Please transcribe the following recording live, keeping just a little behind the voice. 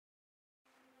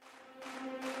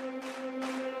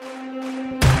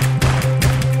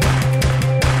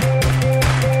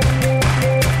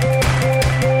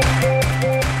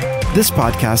This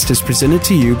podcast is presented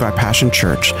to you by Passion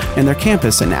Church and their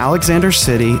campus in Alexander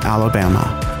City,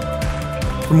 Alabama.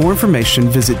 For more information,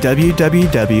 visit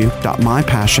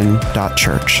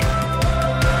www.mypassion.church.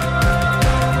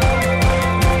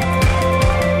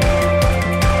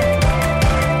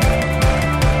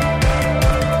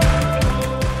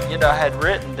 I had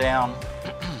written down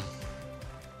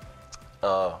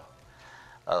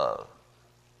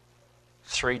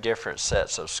three different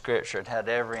sets of scripture and had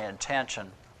every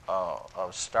intention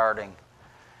of starting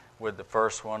with the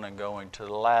first one and going to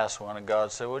the last one. And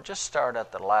God said, well, just start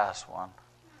at the last one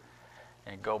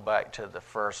and go back to the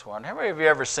first one. How many of you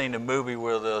ever seen a movie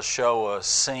where they'll show a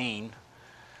scene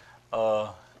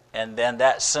and then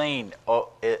that scene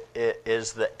it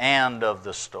is the end of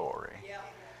the story?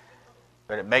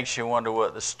 But it makes you wonder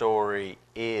what the story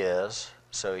is,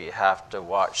 so you have to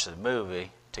watch the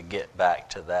movie to get back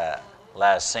to that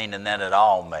last scene, and then it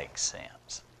all makes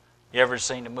sense. You ever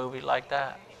seen a movie like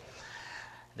that?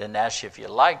 Didn't ask you if you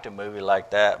liked a movie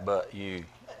like that, but they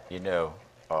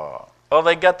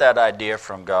got that idea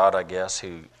from God, I guess,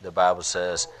 who the Bible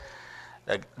says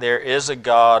that there is a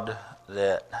God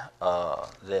that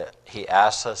He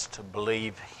asks us to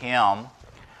believe Him.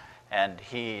 And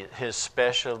his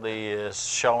specialty is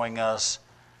showing us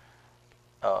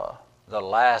the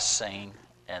last scene,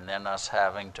 and then us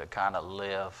having to kind of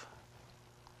live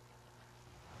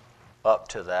up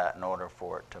to that in order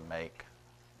for it to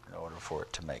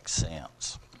make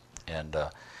sense. And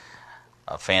a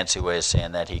fancy way of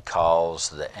saying that, He calls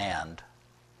the end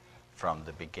from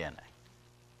the beginning.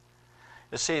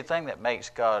 You see, the thing that makes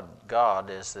God God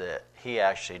is that He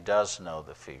actually does know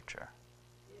the future.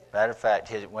 Matter of fact,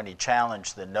 when He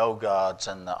challenged the no-gods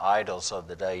and the idols of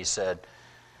the day, He said,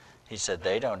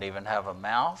 they don't even have a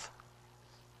mouth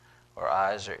or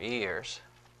eyes or ears.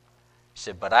 He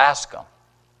said, but ask them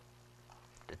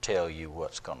to tell you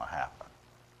what's going to happen.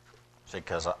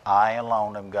 Because I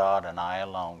alone am God, and I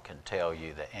alone can tell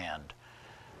you the end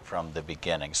from the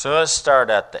beginning. So let's start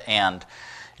at the end.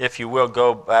 If you will,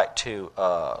 go back to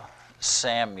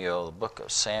Samuel, the book of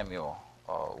Samuel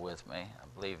with me. I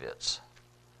believe it's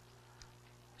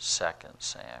 2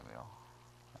 Samuel.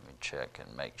 Let me check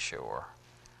and make sure.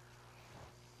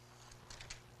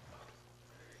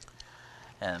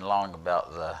 And long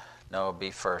about it'll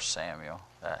be 1 Samuel.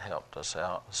 That helped us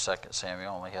out. 2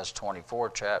 Samuel only has 24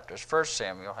 chapters. 1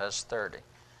 Samuel has 30.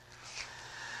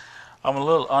 I'm a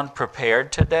little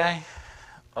unprepared today,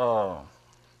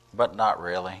 but not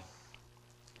really.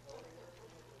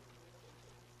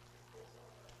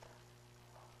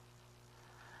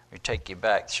 Let me take you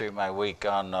back through my week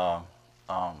on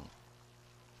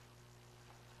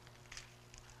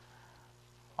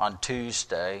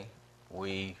Tuesday.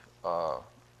 We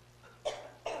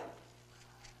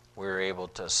were able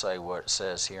to say what it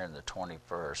says here in the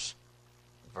 21st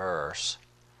verse,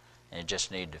 and it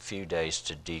just needed a few days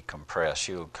to decompress.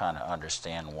 You'll kind of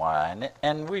understand why.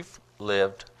 And we've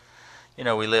lived,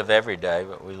 we live every day,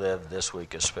 but we live this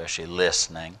week especially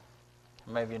listening.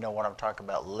 Maybe you know what I'm talking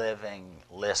about,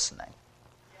 listening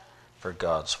for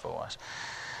God's voice.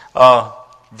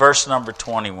 Verse number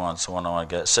 21 is the one I want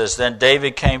to get. It says, then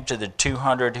David came to the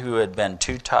 200 who had been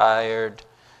too tired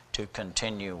to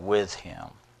continue with him,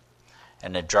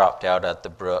 and had dropped out at the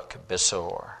brook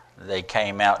Besor. They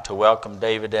came out to welcome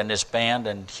David and his band,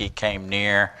 and he came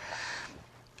near.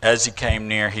 As he came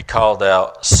near, he called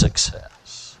out,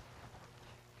 success.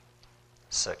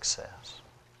 Success.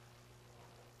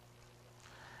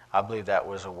 I believe that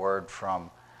was a word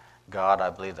from God. I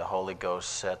believe the Holy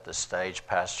Ghost set the stage.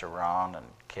 Pastor Ron and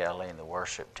Kelly and the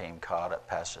worship team caught it.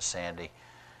 Pastor Sandy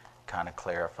kind of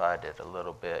clarified it a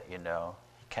little bit, He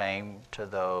came to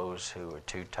those who were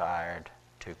too tired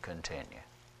to continue.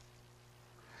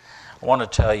 I want to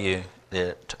tell you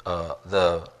that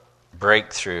the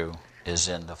breakthrough is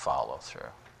in the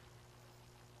follow-through.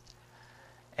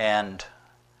 And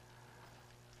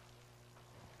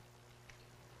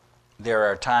there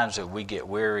are times that we get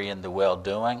weary in the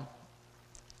well-doing,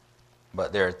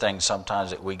 but there are things sometimes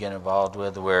that we get involved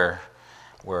with where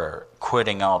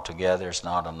quitting altogether is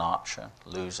not an option.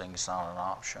 Losing is not an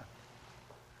option.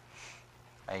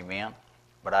 Amen?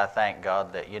 But I thank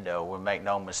God that, we make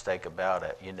no mistake about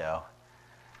it,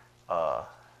 the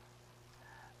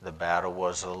battle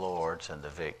was the Lord's and the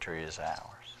victory is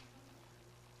ours.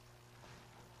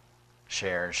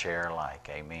 Share and share alike.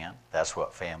 Amen? That's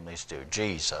what families do.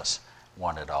 Jesus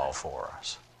won it all for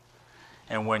us.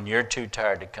 And when you're too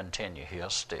tired to continue, He'll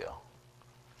still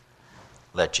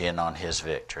let you in on His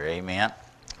victory. Amen?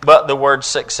 But the word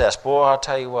success, boy, I'll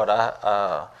tell you what,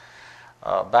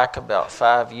 back about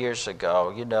 5 years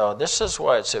ago, this is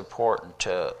why it's important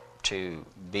to to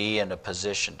be in a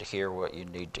position to hear what you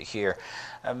need to hear.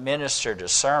 A ministered a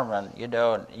sermon,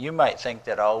 you might think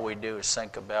that all we do is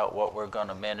think about what we're going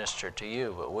to minister to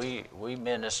you, but we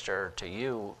minister to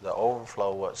you the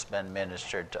overflow of what's been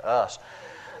ministered to us.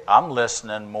 I'm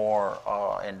listening more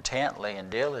intently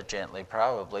and diligently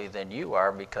probably than you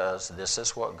are, because this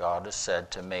is what God has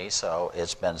said to me, so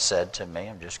it's been said to me.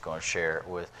 I'm just going to share it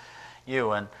with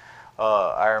you. And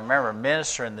I remember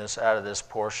ministering this out of this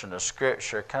portion of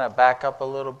Scripture. Can I back up a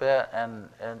little bit and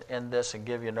in this and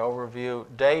give you an overview?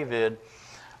 David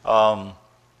was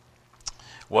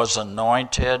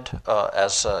anointed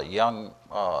as a young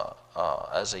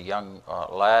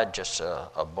lad, just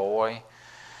a boy.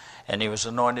 And he was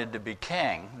anointed to be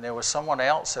king. There was someone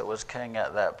else that was king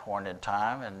at that point in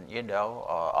time, and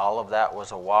all of that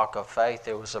was a walk of faith.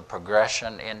 There was a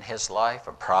progression in his life,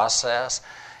 a process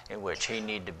in which he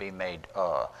needed to be made,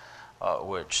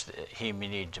 which he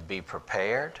needed to be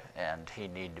prepared, and he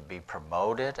needed to be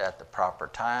promoted at the proper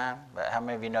time. But how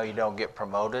many of you know you don't get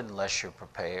promoted unless you're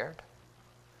prepared?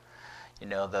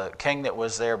 The king that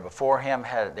was there before him,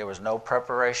 there was no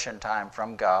preparation time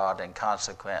from God, and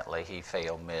consequently he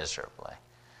failed miserably.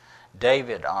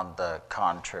 David, on the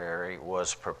contrary,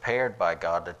 was prepared by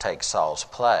God to take Saul's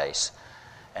place,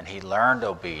 and he learned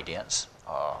obedience,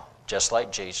 just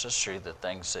like Jesus, through the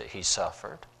things that he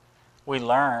suffered. We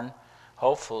learn,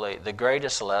 hopefully, the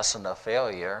greatest lesson of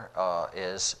failure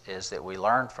is that we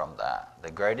learn from that.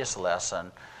 The greatest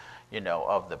lesson,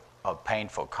 of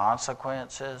painful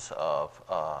consequences, of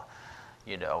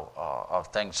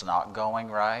things not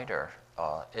going right, or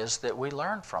is that we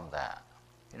learn from that.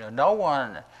 No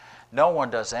one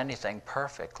does anything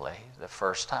perfectly the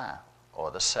first time,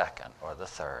 or the second, or the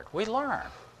third. We learn.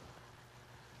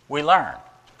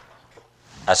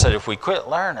 I said, if we quit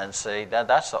learning, see,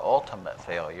 that's the ultimate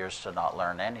failure, is to not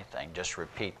learn anything, just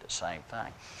repeat the same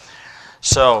thing.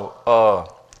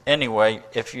 So anyway,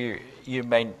 if you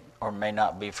may or may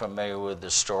not be familiar with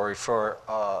the story, for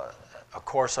of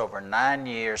course over 9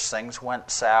 years things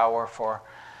went sour for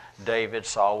David.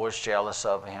 Saul was jealous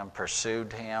of him,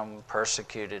 pursued him,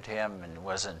 persecuted him, and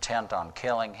was intent on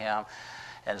killing him.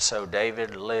 And so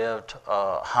David lived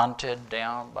hunted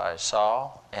down by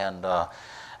Saul, and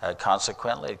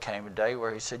consequently it came a day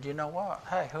where he said, you know what,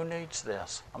 hey, who needs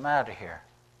this? I'm out of here.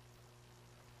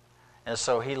 And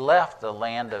so he left the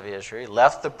land of Israel,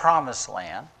 left the promised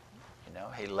land.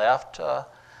 He left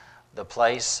the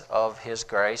place of his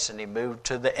grace, and he moved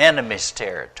to the enemy's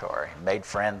territory, made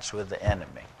friends with the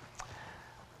enemy.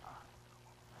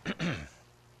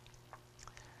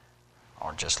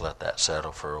 Or just let that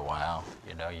settle for a while.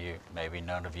 Maybe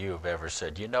none of you have ever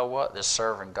said, you know what, this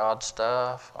serving God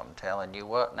stuff, I'm telling you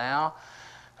what now,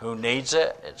 who needs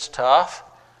it? It's tough,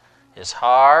 it's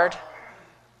hard.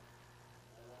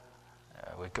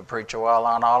 We could preach a while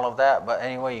on all of that, but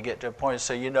anyway, you get to a point,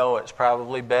 so it's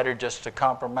probably better just to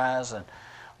compromise and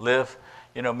live,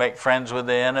 make friends with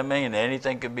the enemy, and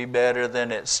anything could be better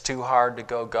than it's too hard to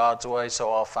go God's way,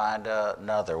 so I'll find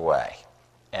another way.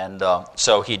 And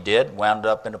so he did, wound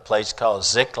up in a place called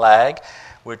Ziklag,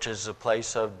 which is a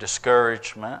place of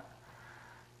discouragement.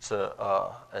 It's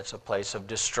a place of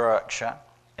destruction,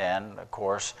 and of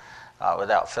course,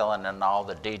 without filling in all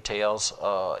the details,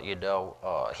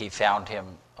 he found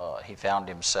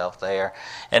himself there,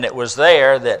 and it was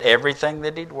there that everything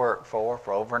that he'd worked for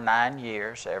over 9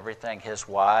 years, everything, his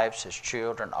wives, his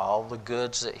children, all the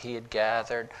goods that he had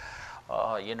gathered,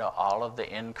 all of the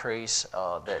increase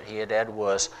that he had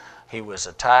he was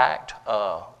attacked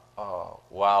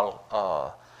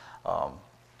while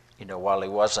he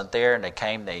wasn't there, and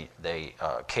they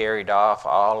carried off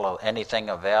anything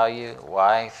of value,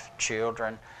 wife,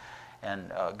 children, and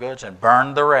goods, and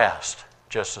burned the rest.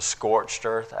 Just a scorched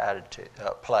earth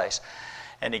place.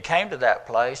 And he came to that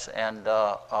place, and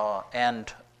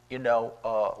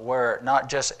where not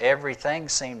just everything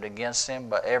seemed against him,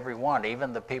 but everyone,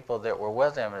 even the people that were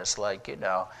with him. It's like,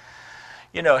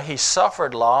 he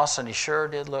suffered loss, and he sure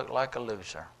did look like a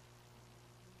loser.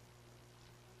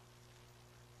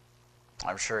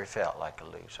 I'm sure he felt like a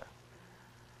loser.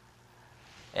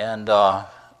 And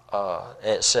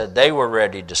it said they were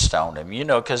ready to stone him.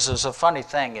 Because there's a funny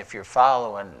thing, if you're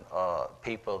following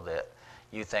people that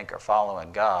you think are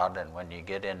following God, and when you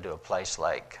get into a place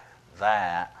like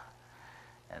that,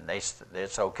 and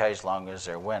it's okay as long as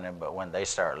they're winning, but when they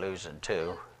start losing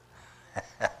too,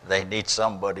 they need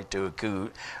somebody to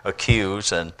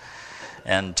accuse, and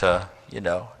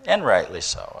rightly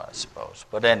so, I suppose.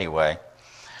 But anyway,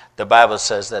 the Bible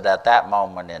says that at that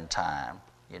moment in time,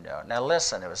 now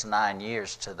listen, it was 9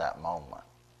 years to that moment.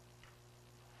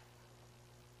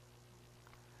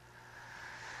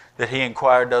 that he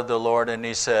inquired of the Lord and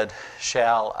he said,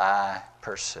 shall I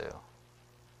pursue?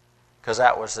 Because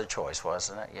that was the choice,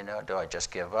 wasn't it? You know, do I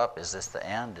just give up? Is this the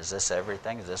end? Is this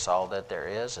everything? Is this all that there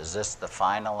is? Is this the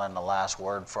final and the last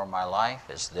word for my life?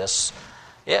 Is this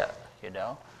it? You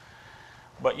know?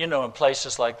 But, you know, in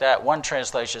places like that, one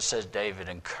translation says David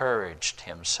encouraged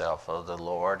himself of the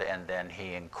Lord and then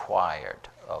he inquired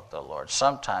of the Lord.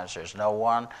 Sometimes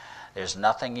there's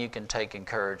nothing you can take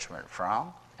encouragement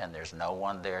from, and there's no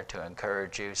one there to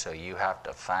encourage you, so you have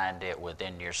to find it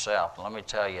within yourself. Let me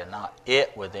tell you, not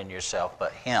it within yourself,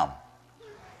 but Him.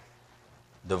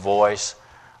 The voice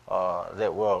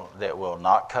that will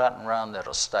not cut and run,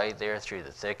 that'll stay there through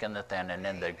the thick and the thin, and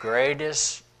in the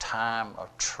greatest time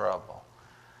of trouble,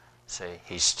 see,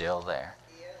 He's still there.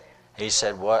 He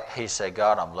said, "What?" He said,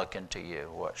 "God, I'm looking to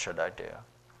you. What should I do?"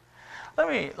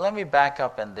 Let me back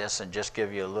up in this and just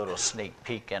give you a little sneak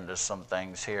peek into some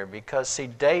things here. Because, see,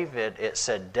 David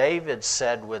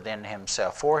said within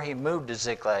himself, before he moved to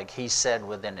Ziklag, he said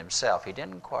within himself, he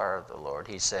didn't inquire of the Lord.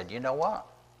 He said, you know what?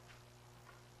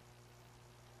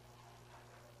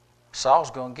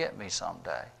 Saul's going to get me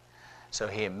someday. So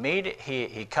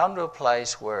he come to a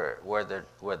place where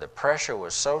the pressure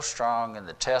was so strong and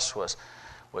the test was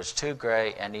too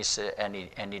great, and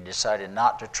he decided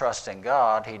not to trust in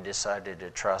God. He decided to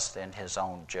trust in his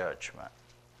own judgment.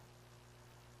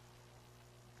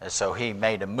 And so he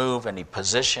made a move and he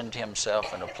positioned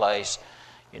himself in a place,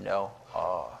 in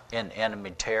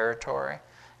enemy territory.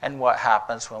 And what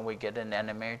happens when we get in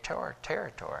enemy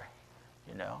territory?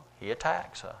 He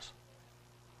attacks us,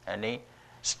 and he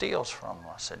steals from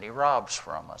us, and he robs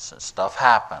from us, and stuff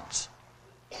happens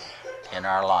in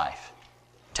our life.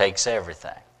 Takes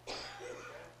everything.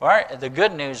 All right, the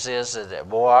good news is that,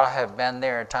 boy, I have been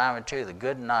there a time or two. The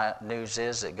good news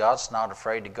is that God's not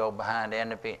afraid to go behind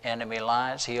enemy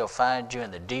lines. He'll find you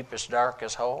in the deepest,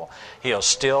 darkest hole. He'll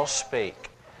still speak.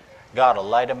 God will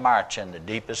light a march in the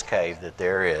deepest cave that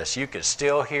there is. You can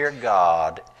still hear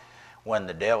God when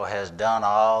the devil has done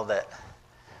all that.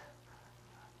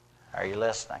 Are you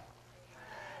listening?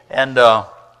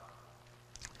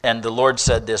 And the Lord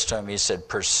said this to him. He said,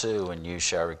 pursue and you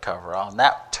shall recover all. And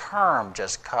that term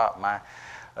just caught my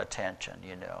attention.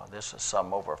 This was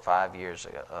some over 5 years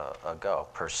ago.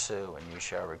 Pursue and you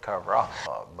shall recover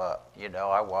all. But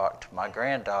I walked my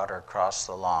granddaughter across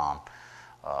the lawn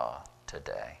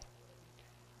today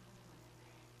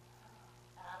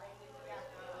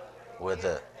with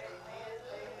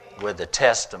a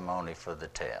testimony for the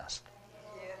test.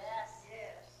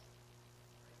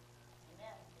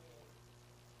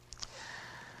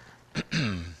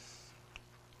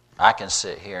 I can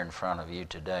sit here in front of you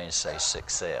today and say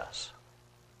success.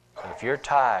 If you're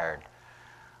tired,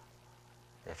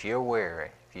 if you're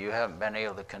weary, if you haven't been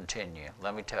able to continue,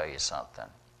 let me tell you something.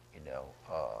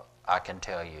 I can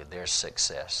tell you there's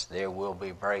success. There will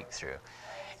be breakthrough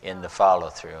in the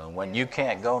follow-through. And when you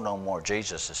can't go no more,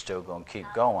 Jesus is still going to keep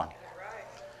going.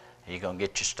 You're going to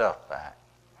get your stuff back.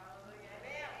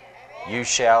 You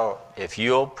shall, if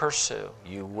you'll pursue,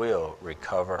 you will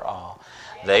recover all.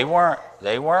 They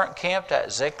weren't camped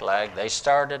at Ziklag. They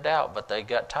started out, but they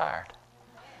got tired.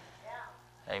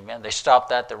 Amen. They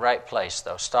stopped at the right place,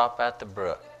 though. Stop at the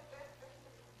brook.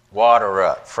 Water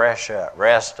up, fresh up,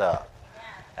 rest up.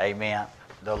 Amen.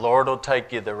 The Lord will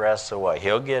take you the rest of the way.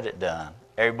 He'll get it done.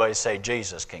 Everybody say,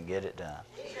 Jesus can get it done.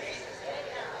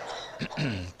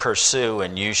 Pursue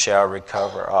and you shall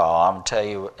recover all. I'm going to tell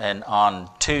you, and on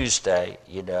Tuesday,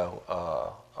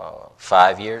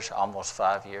 5 years, almost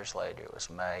 5 years later, it was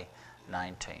May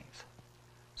 19th.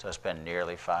 So it's been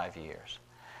nearly 5 years.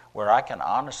 Where I can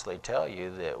honestly tell you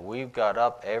that we've got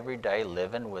up every day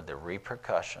living with the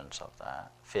repercussions of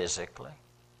that, physically,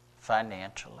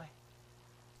 financially,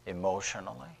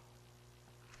 emotionally,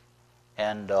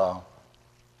 and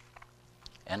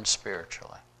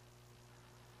spiritually.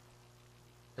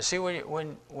 You see,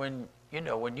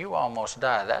 when you almost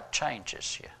die, that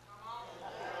changes you.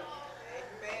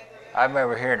 I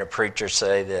remember hearing a preacher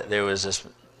say that there was this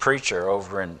preacher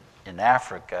over in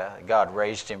Africa. God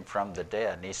raised him from the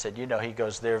dead, and he said, he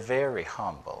goes, they're very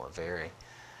humble, very,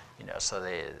 So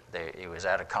he was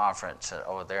at a conference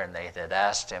over there, and they had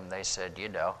asked him. They said,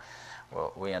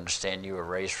 well, we understand you were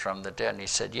raised from the dead. And he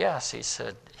said, yes. He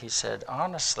said,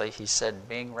 honestly, he said,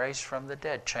 being raised from the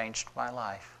dead changed my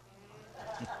life.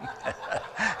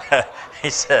 He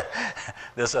said,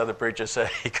 this other preacher said,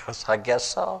 he goes, I guess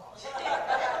so.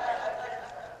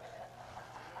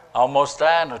 Almost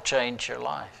dying will change your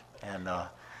life. And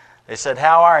they said,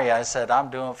 how are you? I said, I'm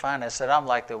doing fine. I said, I'm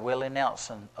like the Willie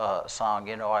Nelson song,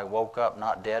 I woke up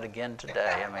not dead again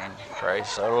today. I mean,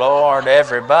 praise the Lord,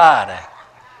 everybody.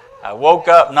 I woke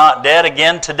up not dead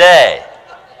again today.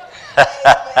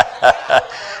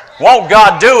 Won't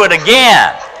God do it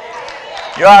again?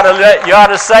 You ought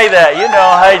to say that. You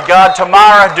know, hey, God,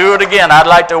 tomorrow, do it again. I'd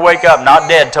like to wake up not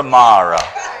dead tomorrow.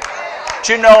 But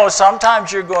you know,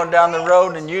 sometimes you're going down the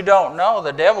road and you don't know.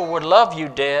 The devil would love you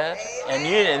dead. And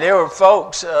there were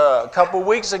folks a couple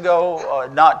weeks ago,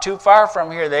 not too far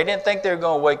from here, they didn't think they were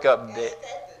going to wake up dead.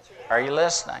 Are you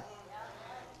listening?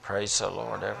 Praise the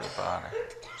Lord, everybody.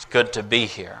 It's good to be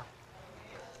here.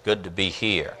 Good to be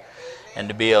here. And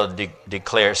to be able to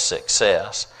declare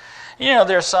success. You know,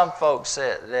 there's some folks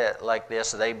that like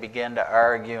this, they begin to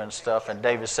argue and stuff, and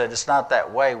David said it's not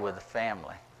that way with the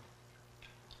family. He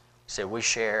said we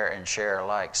share and share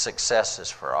alike. Success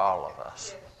is for all of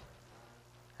us.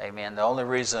 Amen. The only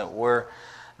reason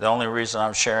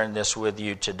I'm sharing this with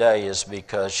you today is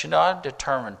because, you know, I'm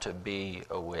determined to be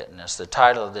a witness. The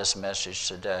title of this message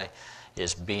today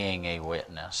is Being a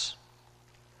Witness.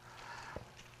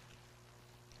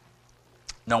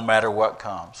 No matter what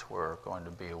comes, we're going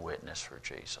to be a witness for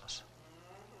Jesus.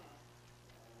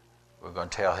 We're going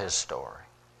to tell His story.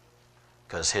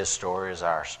 Because His story is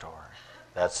our story.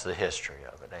 That's the history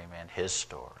of it. Amen. His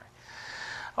story.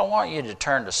 I want you to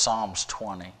turn to Psalms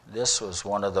 20. This was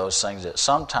one of those things that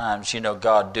sometimes, you know,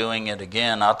 God doing it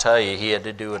again. I'll tell you, He had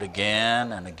to do it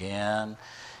again and again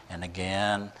and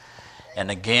again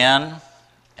and again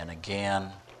and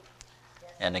again.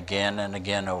 And again and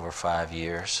again over 5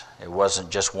 years. It wasn't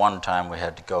just one time we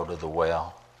had to go to the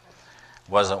well.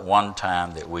 It wasn't one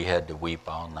time that we had to weep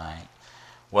all night.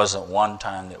 It wasn't one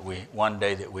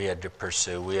day that we had to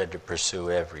pursue. We had to pursue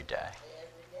every day.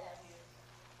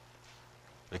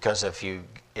 Because if you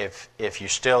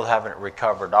still haven't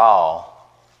recovered all,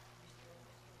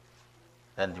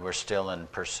 then we're still in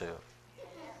pursuit.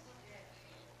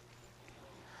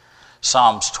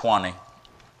 Psalms 20.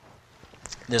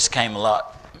 This came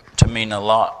to mean a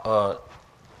lot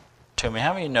to me.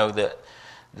 How many know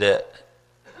that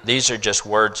these are just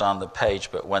words on the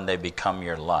page, but when they become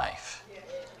your life,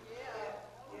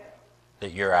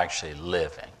 that you're actually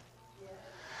living?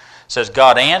 It says,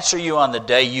 God answer you on the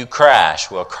day you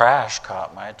crash. Well, crash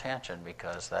caught my attention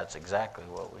because that's exactly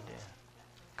what we did.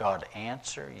 God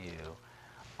answer you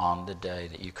on the day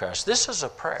that you crash. This is a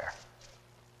prayer.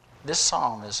 This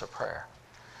psalm is a prayer.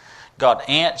 God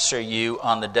answer you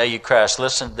on the day you crash.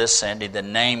 Listen to this, Sandy. The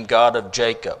name God of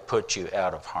Jacob put you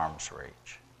out of harm's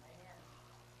reach.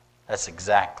 That's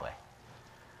exactly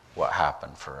what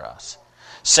happened for us.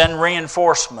 Send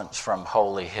reinforcements from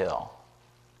Holy Hill.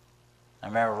 I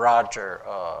remember Roger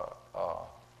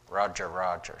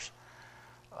Rogers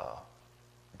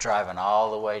driving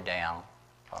all the way down.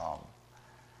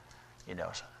 You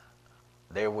know,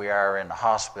 there we are in the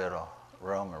hospital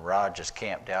room, and Rogers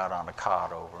camped out on a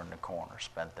cot over in the corner,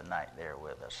 spent the night there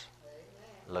with us,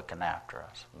 looking after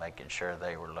us, making sure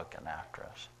they were looking after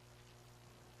us.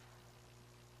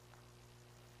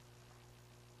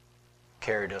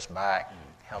 Carried us back and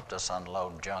helped us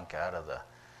unload junk out of the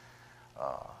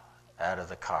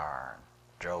car and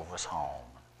drove us home.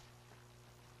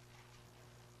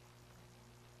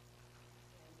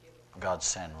 God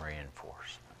send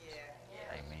reinforcements.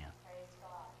 Amen.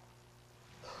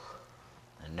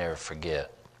 And never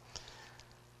forget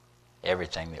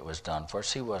everything that was done for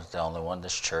us. He wasn't the only one.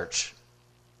 This church,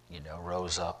 you know,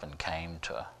 rose up and came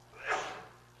to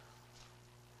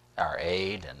our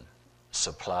aid and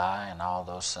supply and all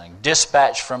those things.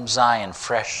 Dispatch from Zion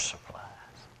fresh supplies.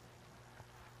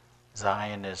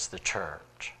 Zion is the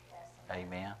church.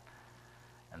 Amen.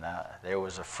 And there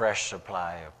was a fresh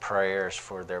supply of prayers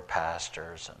for their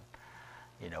pastors and,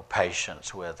 you know,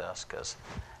 patience with us because,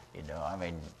 you know, I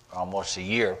mean, almost a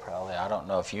year probably. I don't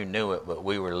know if you knew it, but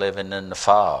we were living in the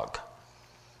fog.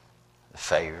 The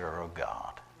favor of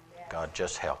God. God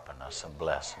just helping us and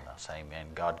blessing us. Amen.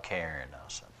 God carrying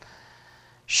us and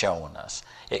showing us.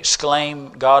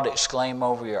 God exclaim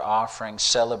over your offerings,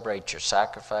 celebrate your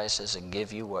sacrifices, and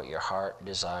give you what your heart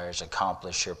desires,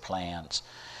 accomplish your plans.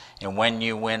 And when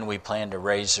you win, we plan to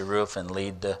raise the roof and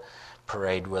lead the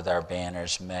parade with our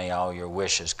banners. May all your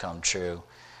wishes come true.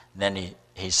 Then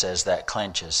he says that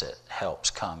clinches it,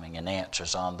 helps coming, and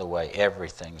answers on the way.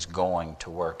 Everything's going to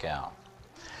work out.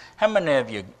 How many of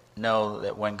you know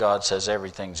that when God says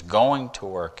everything's going to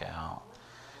work out,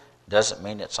 doesn't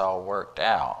mean it's all worked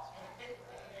out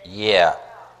yet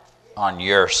on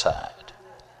your side?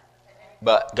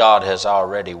 But God has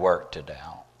already worked it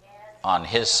out on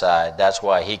His side. That's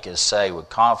why He can say with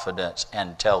confidence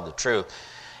and tell the truth.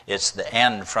 It's the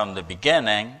end from the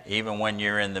beginning. Even when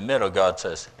you're in the middle, God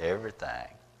says, everything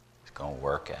is going to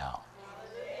work out.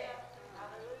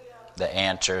 The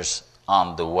answer's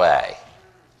on the way.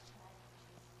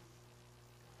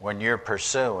 when you're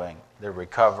pursuing the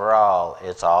recover all,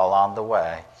 it's all on the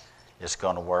way. It's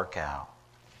going to work out.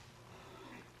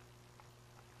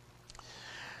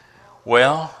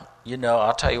 Well,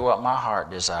 I'll tell you what my heart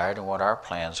desired and what our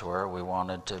plans were. We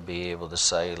wanted to be able to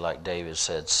say, like David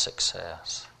said,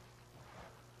 success.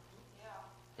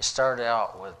 It started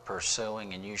out with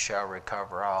pursuing and you shall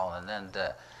recover all. And then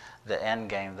the end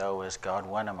game, though, is, God,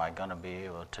 when am I going to be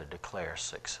able to declare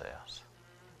success?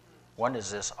 When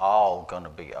is this all going to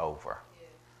be over?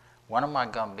 When am I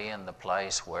going to be in the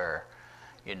place where,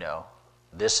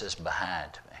 this is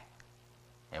behind me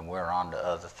and we're on to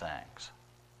other things?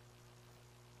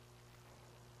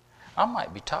 I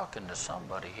might be talking to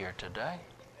somebody here today.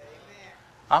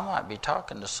 I might be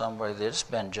talking to somebody that's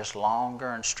been just longer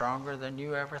and stronger than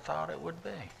you ever thought it would be.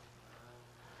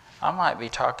 I might be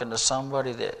talking to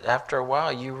somebody that after a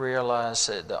while you realize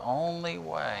that the only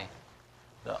way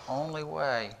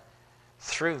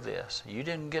through this, you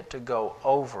didn't get to go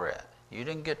over it. You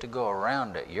didn't get to go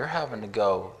around it. You're having to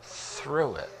go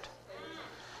through it.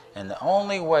 And the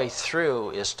only way through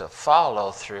is to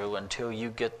follow through until you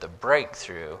get the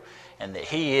breakthrough. And that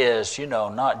He is,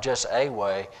 not just a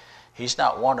way. He's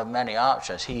not one of many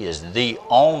options. He is the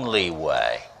only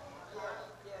way.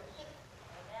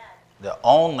 The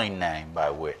only name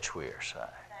by which we are saved.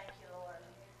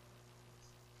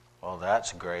 Well,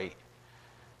 that's great.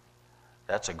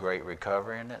 That's a great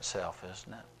recovery in itself,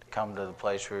 isn't it? To come to the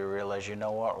place where you realize, you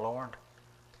know what, Lord?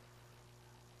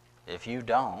 If you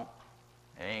don't,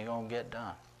 it ain't going to get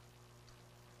done.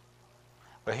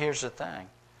 But here's the thing.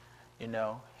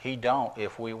 He don't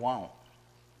if we won't.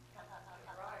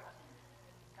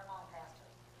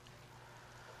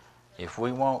 If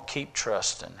we won't keep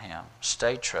trusting Him,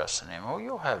 stay trusting Him, well,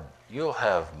 you'll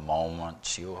have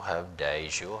moments, you'll have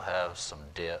days, you'll have some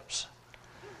dips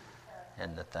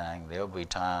in the thing. There'll be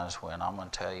times when I'm going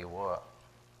to tell you what,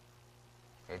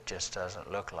 it just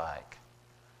doesn't look like.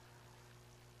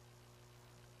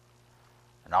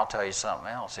 And I'll tell you something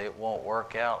else, it won't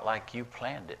work out like you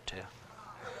planned it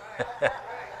to.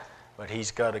 But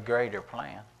He's got a greater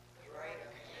plan.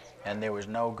 And there was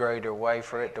no greater way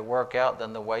for it to work out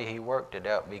than the way He worked it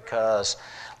out. Because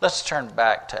let's turn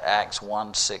back to Acts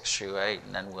 1:6-8,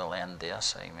 and then we'll end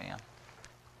this. Amen.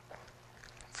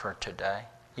 For today.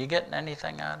 You getting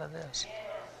anything out of this?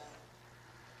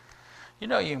 You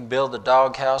can build a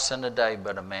doghouse in a day,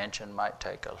 but a mansion might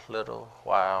take a little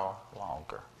while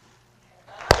longer.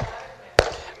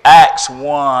 Acts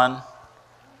 1.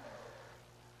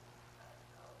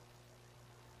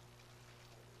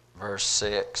 Verse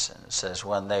 6, and it says,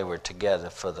 when they were together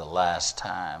for the last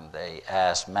time, they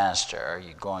asked, Master, are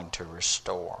you going to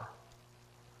restore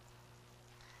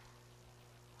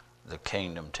the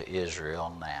kingdom to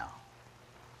Israel now?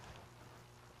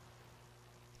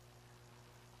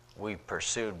 We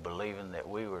pursued believing that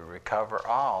we would recover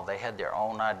all. They had their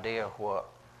own idea of what,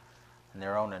 and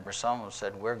their own, and some of them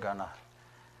said,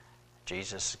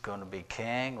 Jesus is going to be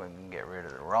king, we can get rid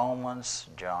of the Romans,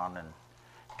 John and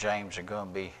James are going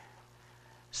to be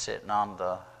sitting on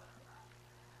the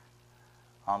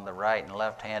right and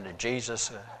left hand of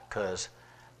Jesus because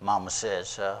Mama said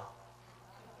so.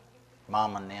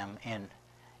 Mama and them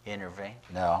intervene.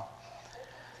 No.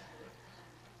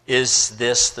 Is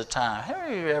this the time?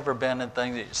 Have you ever been in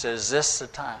things that says, is this the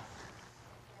time?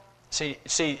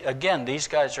 See, again, these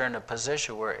guys are in a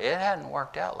position where it hadn't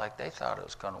worked out like they thought it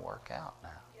was going to work out now.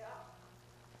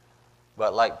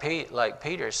 But like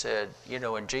Peter said,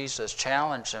 when Jesus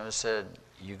challenged him and said,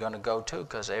 you're going to go too,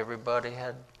 because everybody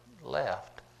had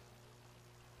left.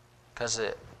 Because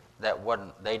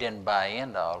they didn't buy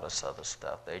into all this other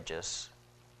stuff.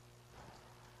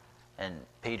 And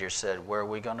Peter said, where are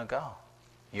we going to go?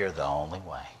 You're the only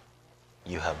way.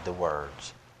 You have the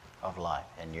words of life,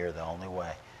 and you're the only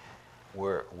way.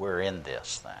 We're in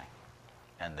this thing.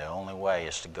 And the only way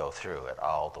is to go through it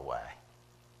all the way.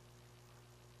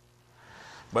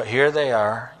 But here they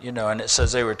are, and it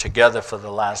says they were together for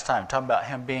the last time. Talking about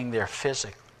Him being there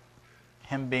physically.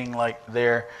 Him being like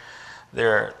they're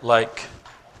like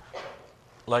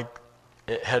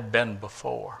it had been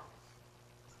before.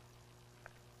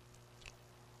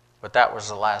 But that was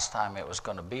the last time it was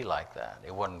going to be like that.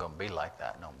 It wasn't going to be like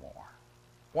that no more.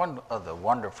 One of the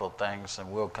wonderful things, and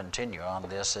we'll continue on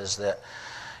this, is that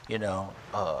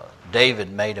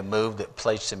David made a move that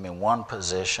placed him in one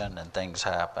position and things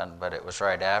happened, but it was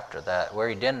right after that, where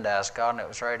he didn't ask God, and it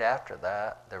was right after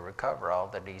that, the recover all,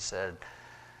 that he said,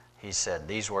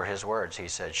 these were his words, he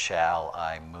said, shall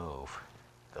I move?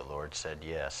 The Lord said,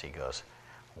 yes. He goes,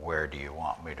 where do you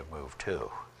want me to move to?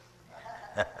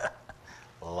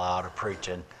 A lot of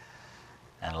preaching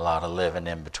and a lot of living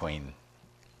in between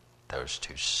those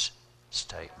two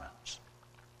statements.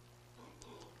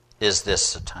 Is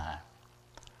this the time?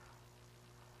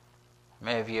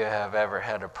 Many of you have ever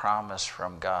had a promise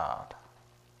from God.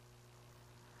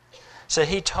 So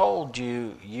he told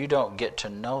you, you don't get to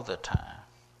know the time.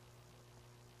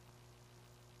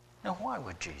 Now, why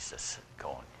would Jesus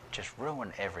go and just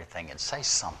ruin everything and say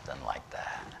something like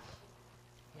that?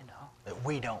 You know, that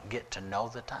we don't get to know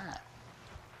the time.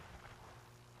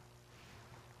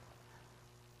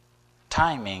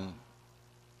 Timing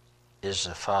is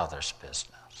the Father's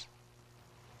business.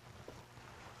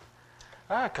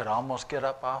 I could almost get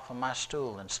up off of my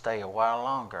stool and stay a while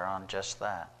longer on just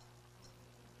that.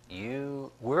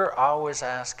 We're always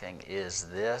asking, is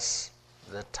this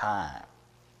the time?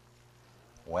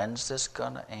 When's this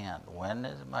going to end? When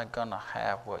am I going to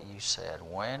have what you said?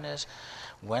 When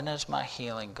is my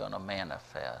healing going to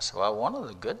manifest? Well, one of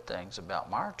the good things about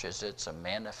March is it's a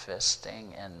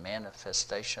manifesting and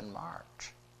manifestation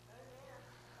March.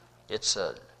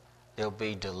 There'll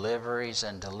be deliveries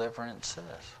and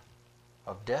deliverances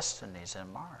of destinies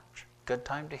in March. Good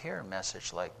time to hear a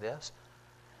message like this.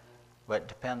 But it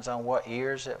depends on what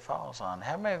years it falls on.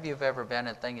 How many of you have ever been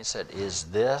in a thing and said, is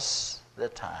this the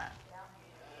time?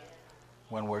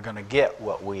 When we're going to get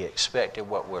what we expected,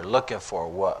 what we're looking for,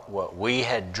 what we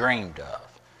had dreamed of,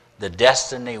 the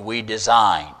destiny we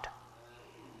designed.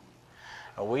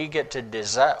 We get to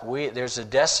desire. There's a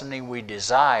destiny we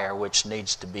desire, which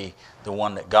needs to be the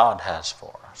one that God has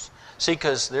for us. See,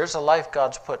 because there's a life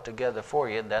God's put together for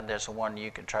you, and then there's the one you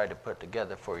can try to put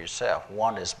together for yourself.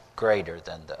 One is greater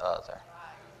than the other,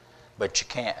 but you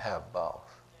can't have both.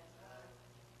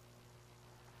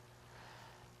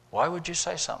 Why would you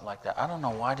say something like that? I don't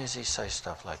know. Why does he say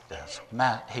stuff like this?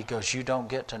 Matt, he goes, you don't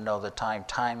get to know the time.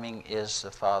 Timing is the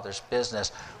Father's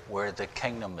business where the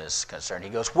kingdom is concerned. He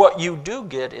goes, what you do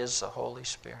get is the Holy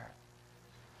Spirit.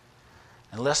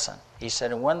 And listen, he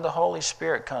said, and when the Holy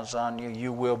Spirit comes on you,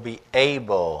 you will be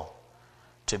able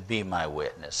to be my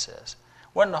witnesses.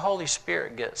 When the Holy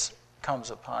Spirit comes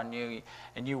upon you,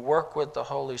 and you work with the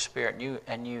Holy Spirit,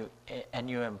 and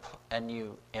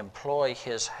you employ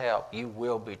His help, you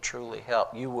will be truly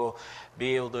helped. You will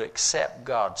be able to accept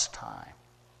God's time.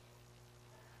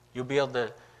 You'll be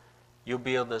able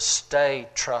to stay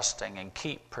trusting and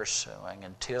keep pursuing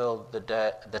until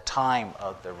the time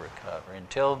of the recovery,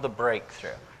 until the breakthrough.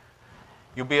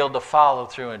 You'll be able to follow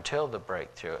through until the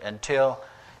breakthrough, until,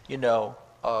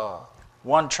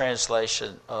 one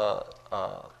translation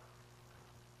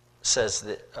says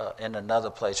that in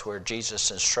another place where Jesus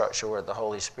instructs you with the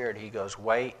Holy Spirit, he goes,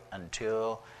 wait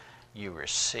until you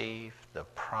receive the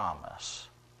promise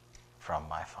from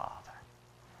my Father.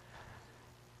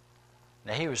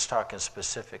 Now, he was talking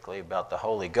specifically about the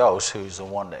Holy Ghost, who's the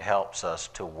one that helps us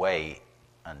to wait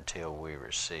until we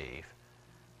receive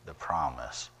the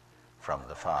promise from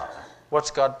the Father. What's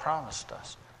God promised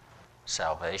us?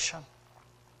 Salvation,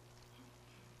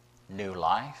 new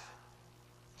life,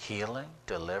 healing,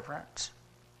 deliverance,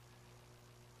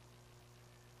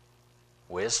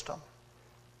 wisdom,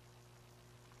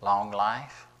 long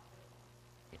life,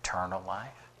 eternal life,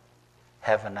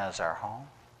 heaven as our home,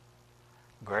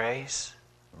 grace,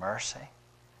 mercy,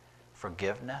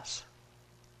 forgiveness,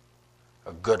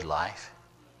 a good life,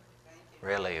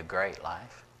 really a great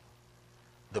life,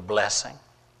 the blessing,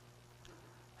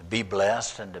 to be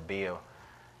blessed and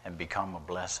and become a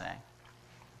blessing.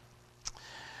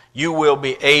 You will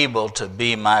be able to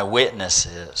be my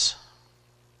witnesses.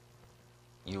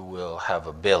 You will have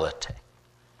ability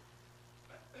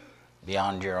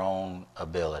beyond your own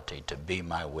ability to be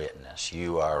my witness.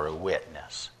 You are a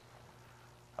witness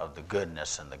of the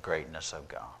goodness and the greatness of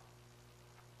God.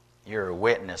 You're a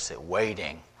witness that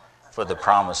waiting for the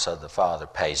promise of the Father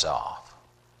pays off.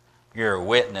 You're a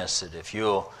witness that if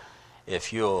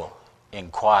you'll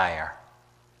inquire,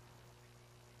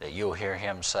 that you'll hear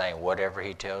him saying, whatever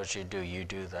he tells you to do, you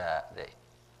do that.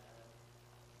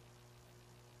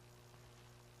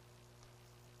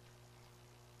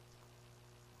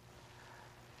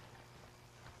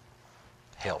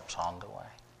 Help's on the way.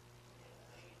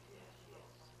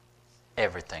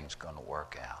 Everything's going to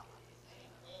work out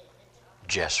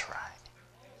just right.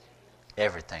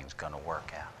 Everything's going to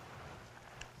work out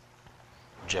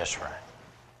just right.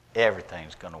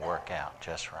 Everything's going to work out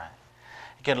just right.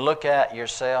 You can look at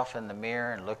yourself in the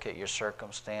mirror and look at your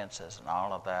circumstances and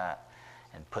all of that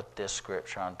and put this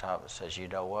scripture on top that says, you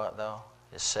know what, though?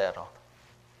 It's settled.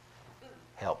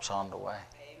 Help's on the way.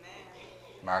 Amen.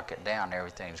 Mark it down.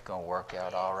 Everything's going to work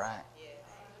out all right.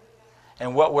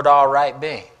 And what would all right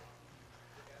be?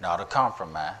 Not a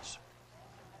compromise.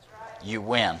 You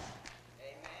win.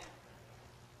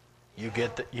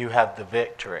 You have the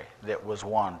victory that was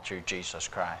won through Jesus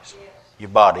Christ. Your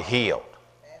body healed.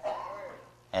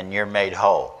 And you're made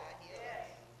whole.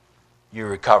 You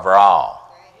recover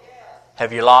all.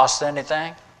 Have you lost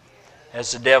anything?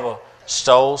 Has the devil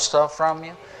stole stuff from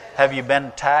you? Have you been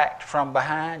attacked from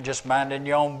behind, just minding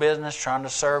your own business, trying to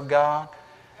serve God?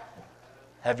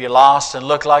 Have you lost and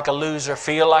look like a loser,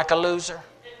 feel like a loser?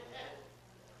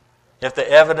 If the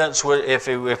evidence would,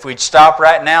 if we'd stop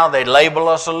right now, they'd label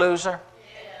us a loser.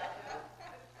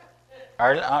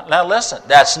 Now listen,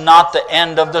 that's not the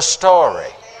end of the story.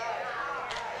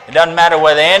 It doesn't matter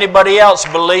whether anybody else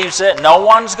believes it. No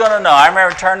one's going to know. I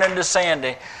remember turning to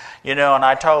Sandy, and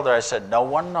I told her, I said, no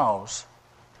one knows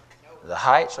the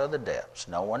heights or the depths.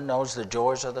 No one knows the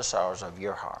joys or the sorrows of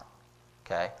your heart.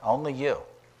 Okay? Only you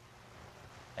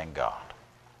and God.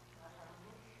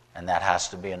 And that has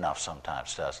to be enough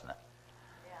sometimes, doesn't it?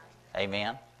 Yeah.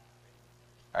 Amen?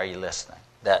 Are you listening?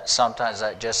 That sometimes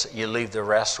that just, you leave the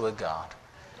rest with God.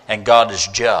 And God is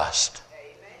just.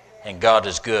 And God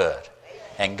is good.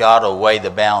 And God will weigh the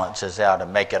balances out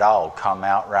and make it all come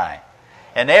out right.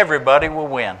 And everybody will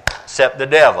win, except the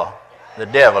devil. The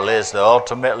devil is the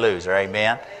ultimate loser,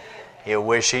 amen? He'll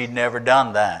wish he'd never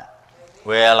done that.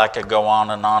 Well, I could go on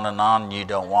and on and on, and you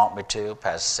don't want me to.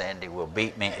 Pastor Sandy will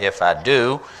beat me if I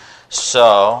do.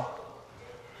 So,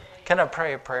 can I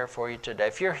pray a prayer for you today?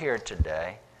 If you're here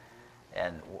today,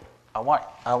 and I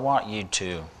want you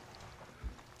to...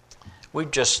 We've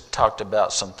just talked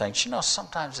about some things.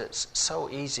 Sometimes it's so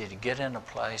easy to get in a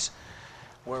place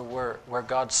where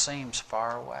God seems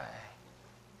far away.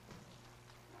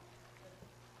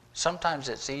 Sometimes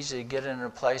it's easy to get in a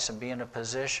place and be in a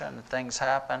position and things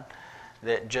happen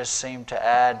that just seem to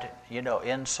add,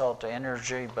 insult to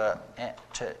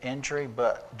injury,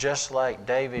 but just like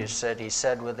David said, he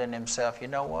said within himself, you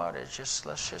know what, let's just,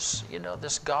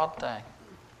 this God thing.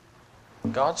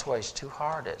 God's way's too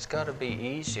hard. It's got to be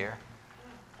easier.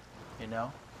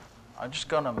 I'm just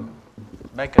going to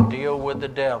make a deal with the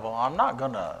devil. I'm not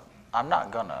gonna,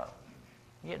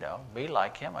 be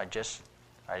like him. I just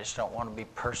don't want to be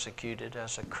persecuted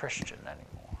as a Christian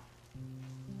anymore.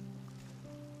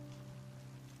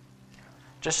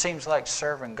 Just seems like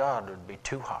serving God would be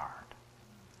too hard,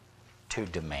 too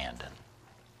demanding,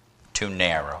 too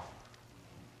narrow.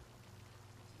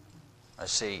 I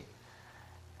see,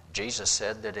 Jesus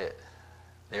said that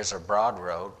there's a broad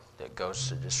road that goes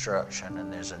to destruction,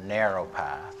 and there's a narrow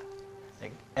path.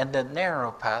 And the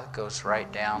narrow path goes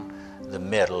right down the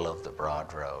middle of the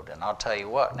broad road. And I'll tell you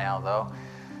what now, though,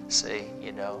 see,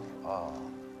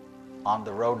 on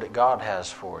the road that God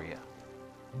has for you,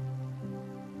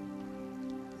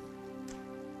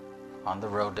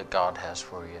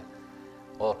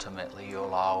 ultimately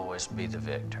you'll always be the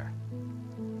victor.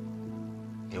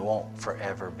 You won't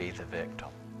forever be the victim.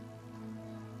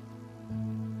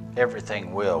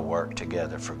 Everything will work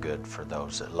together for good for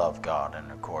those that love God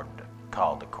and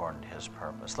called according to His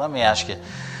purpose. Let me ask you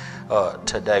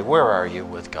today, where are you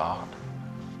with God?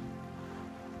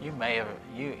 You may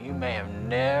have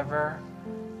never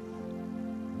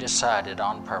decided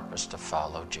on purpose to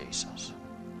follow Jesus.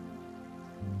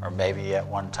 Or maybe at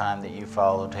one time that you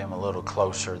followed Him a little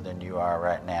closer than you are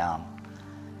right now.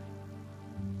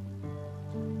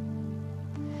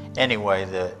 Anyway,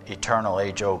 the eternal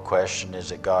age-old question is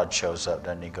that God shows up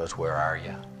and He goes, where are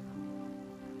you?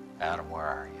 Adam, where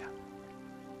are you?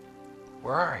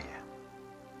 Where are you?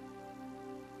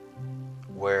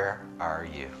 Where are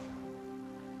you?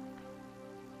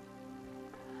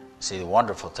 See, the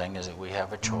wonderful thing is that we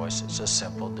have a choice. It's a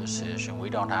simple decision. We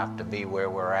don't have to be where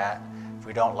we're at. If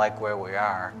we don't like where we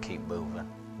are, keep moving.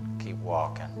 Keep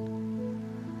walking.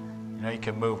 You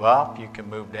can move up, you can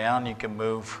move down, you can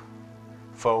move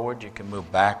forward, you can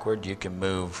move backward, you can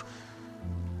move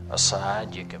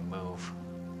aside, you can move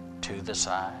to the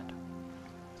side.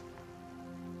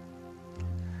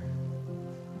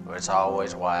 But it's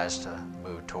always wise to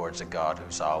move towards a God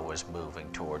who's always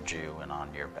moving towards you and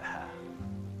on your behalf.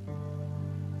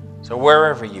 So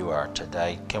wherever you are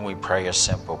today, can we pray a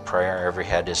simple prayer? Every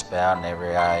head is bowed and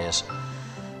every eye is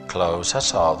closed.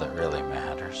 That's all that really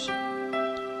matters.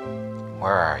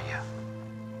 Where are you?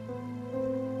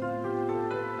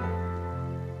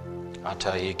 I'll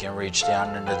tell you, He can reach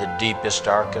down into the deepest,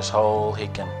 darkest hole. He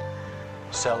can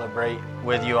celebrate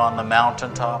with you on the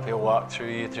mountaintop. He'll walk through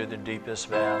you through the deepest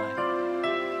valley.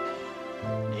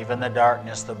 Even the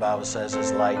darkness, the Bible says,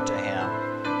 is light to Him.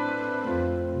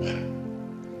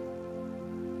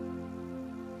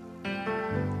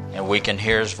 And we can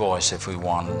hear His voice if we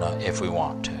want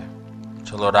to.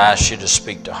 So Lord, I ask you to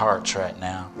speak to hearts right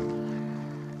now.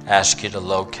 I ask you to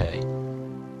locate.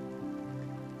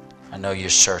 I know you're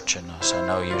searching us. I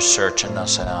know you're searching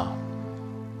us out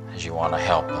as you want to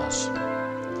help us.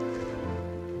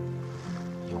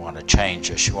 You want to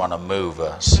change us. You want to move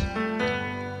us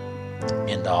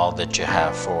into all that you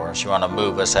have for us. You want to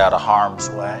move us out of harm's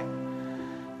way.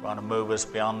 You want to move us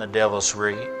beyond the devil's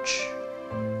reach.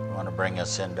 You want to bring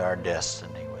us into our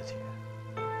destiny with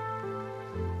you.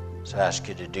 So I ask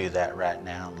you to do that right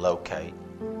now. Locate.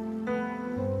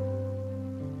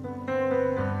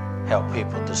 Help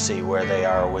people to see where they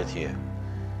are with you.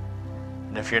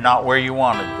 And if you're not where you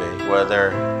want to be,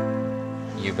 whether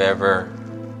you've ever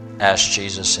asked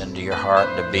Jesus into your heart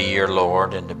to be your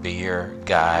Lord and to be your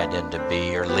guide and to be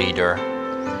your leader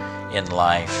in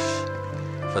life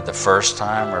for the first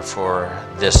time or for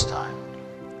this time,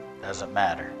 doesn't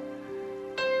matter.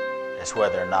 It's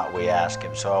whether or not we ask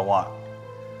Him. So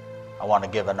I want to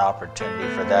give an opportunity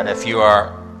for that. If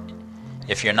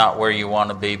you're not where you want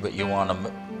to be, but you want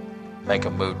to make a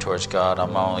move towards God,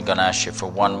 I'm only going to ask you for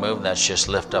one move. That's just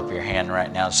lift up your hand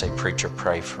right now and say, "Preacher,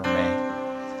 pray for me.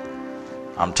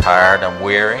 I'm tired, I'm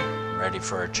weary, I'm ready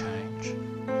for a change.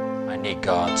 I need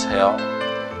God's help."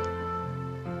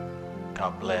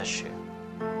 God bless you.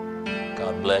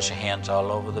 God bless you. Hands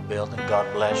all over the building. God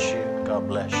bless you. God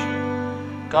bless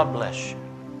you. God bless you.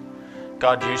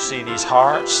 God, you see these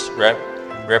hearts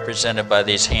represented by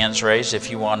these hands raised.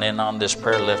 If you want in on this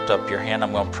prayer, lift up your hand.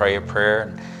 I'm going to pray a prayer.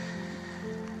 And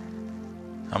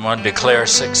I'm going to declare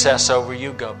success over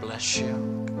you. God bless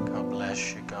you. God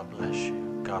bless you. God bless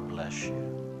you. God bless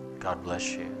you. God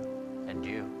bless you. And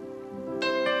you.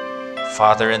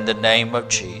 Father, in the name of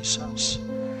Jesus,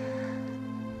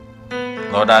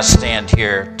 Lord, I stand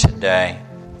here today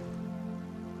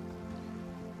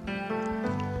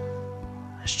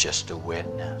as just a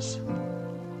witness.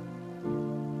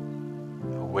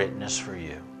 A witness for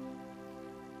you.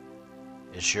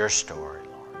 It's your story,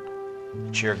 Lord.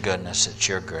 It's your goodness. It's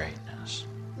your greatness.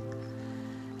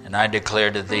 And I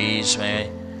declare to these,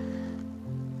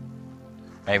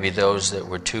 maybe those that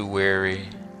were too weary,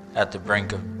 at the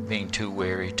brink of being too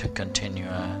weary to continue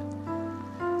on,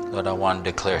 Lord, I want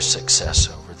to declare success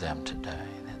over them today.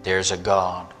 There's a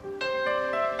God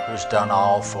who's done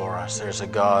all for us. There's a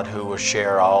God who will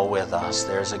share all with us.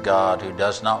 There's a God who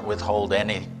does not withhold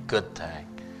any good thing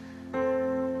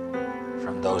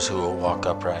from those who will walk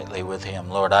uprightly with Him.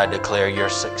 Lord, I declare your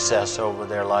success over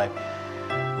their life.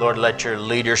 Lord, let your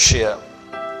leadership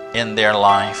in their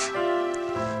life,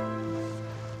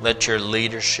 let your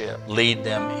leadership lead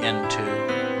them into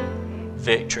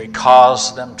victory.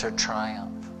 Cause them to triumph.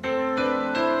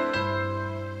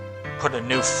 Put a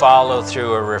new follow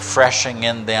through, a refreshing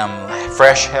in them,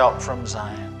 fresh help from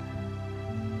Zion.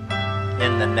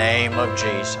 In the name of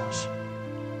Jesus.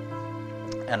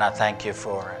 And I thank you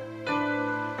for it.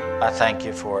 I thank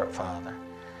you for it, Father.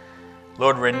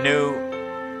 Lord, renew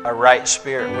a right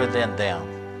spirit within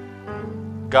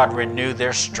them. God, renew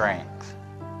their strength.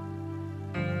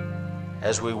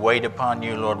 As we wait upon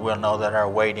you, Lord, we'll know that our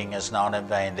waiting is not in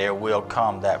vain. There will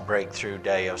come that breakthrough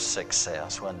day of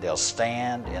success when they'll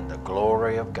stand in the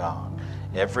glory of God.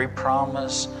 Every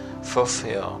promise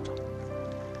fulfilled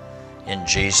in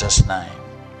Jesus' name.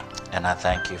 And I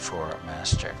thank you for it,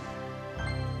 Master.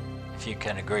 If you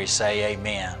can agree, say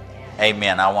amen.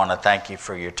 Amen. I want to thank you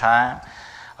for your time.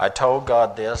 I told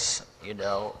God this,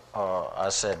 I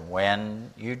said,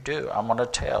 when you do, I'm going to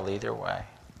tell either way.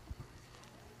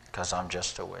 Because I'm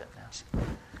just a witness.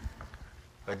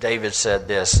 But David said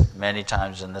this many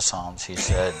times in the Psalms. He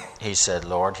said,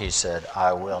 Lord,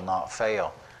 I will not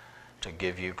fail to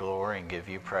give you glory and give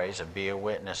you praise and be a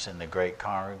witness in the great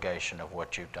congregation of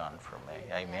what you've done for me.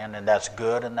 Amen. And that's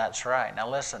good and that's right. Now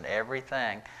listen,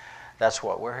 everything, that's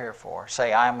what we're here for.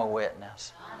 Say, I'm a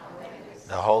witness.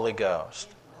 The Holy Ghost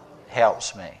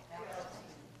helps me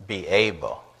be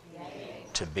able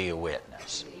to be a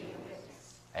witness.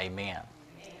 Amen.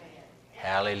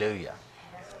 Hallelujah.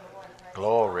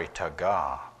 Glory to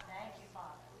God.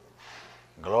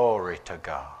 Glory to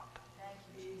God.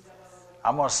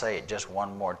 I'm going to say it just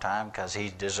one more time because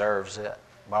He deserves it.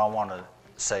 But I want to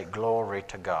say glory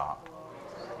to God.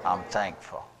 I'm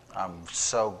thankful. I'm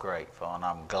so grateful, and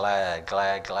I'm glad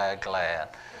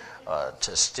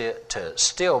to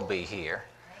still be here,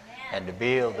 and to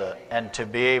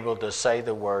be able to say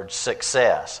the word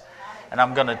success. And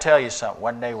I'm going to tell you something.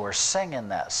 When they were singing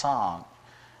that song,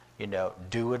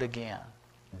 do it again,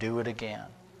 do it again,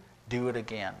 do it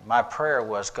again. My prayer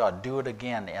was, God, do it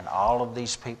again in all of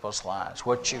these people's lives.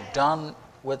 What you've done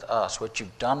with us, what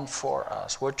you've done for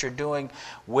us, what you're doing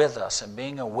with us and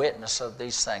being a witness of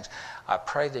these things. I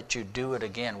pray that you do it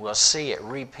again. We'll see it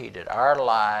repeated, our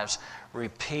lives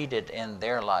repeated in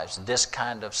their lives, this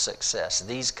kind of success,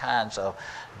 these kinds of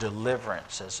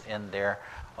deliverances in their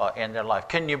life.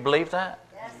 Can you believe that?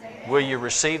 Will you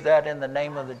receive that in the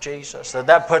name of the Jesus? So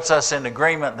that puts us in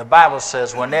agreement. The Bible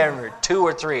says whenever 2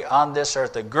 or 3 on this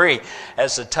earth agree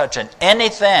as to touching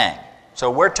anything.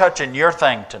 So we're touching your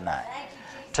thing tonight.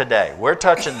 Today. We're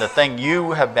touching the thing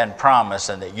you have been promised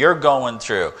and that you're going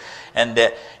through and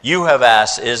that you have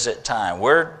asked, is it time?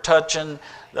 We're touching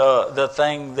the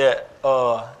thing that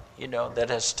that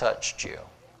has touched you.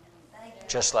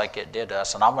 Just like it did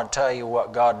us. And I'm going to tell you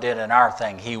what God did in our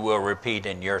thing, He will repeat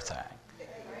in your thing.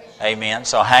 Amen.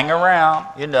 So hang around,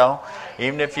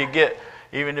 even if you get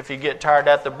tired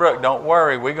at the brook, don't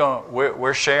worry.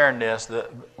 We're sharing this.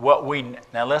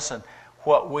 Now listen,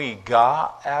 what we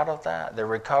got out of that, the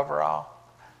recoverall,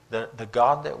 the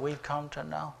God that we've come to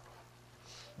know,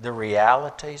 the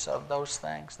realities of those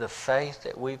things, the faith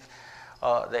that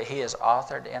that He has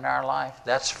authored in our life,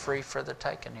 that's free for the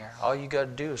taking here. All you got to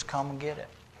do is come and get it.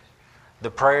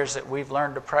 The prayers that we've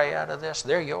learned to pray out of this,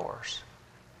 they're yours.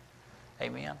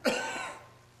 Amen.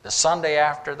 The Sunday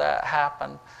after that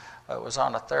happened, it was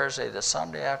on a Thursday. The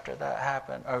Sunday after that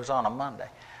happened, or it was on a Monday.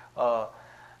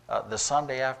 The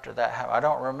Sunday after that happened, I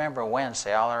don't remember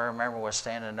Wednesday. All I remember was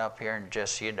standing up here and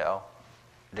just,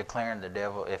 declaring the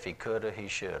devil, if he coulda, he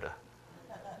shoulda.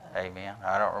 Amen.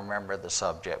 I don't remember the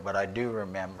subject, but I do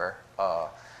remember. I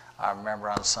remember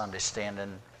on Sunday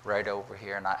standing right over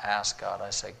here, and I asked God.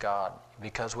 I said, God,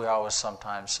 because we always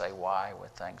sometimes say why when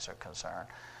things are concerned.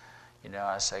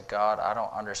 I said, God, I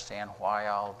don't understand why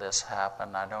all this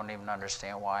happened. I don't even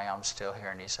understand why I'm still here.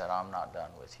 And He said, I'm not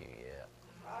done with you yet.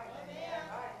 Amen.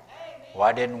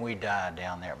 Why didn't we die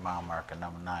down there at mile marker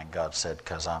number 9? God said,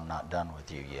 because I'm not done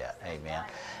with you yet. Amen.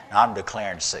 Now I'm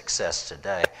declaring success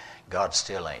today. God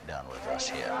still ain't done with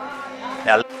us yet.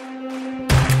 Now,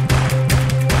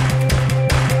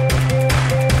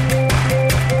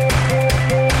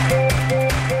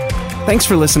 thanks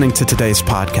for listening to today's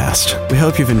podcast. We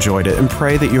hope you've enjoyed it and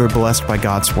pray that you are blessed by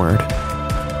God's Word.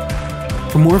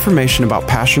 For more information about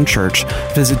Passion Church,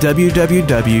 visit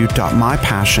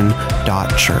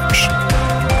www.mypassion.church.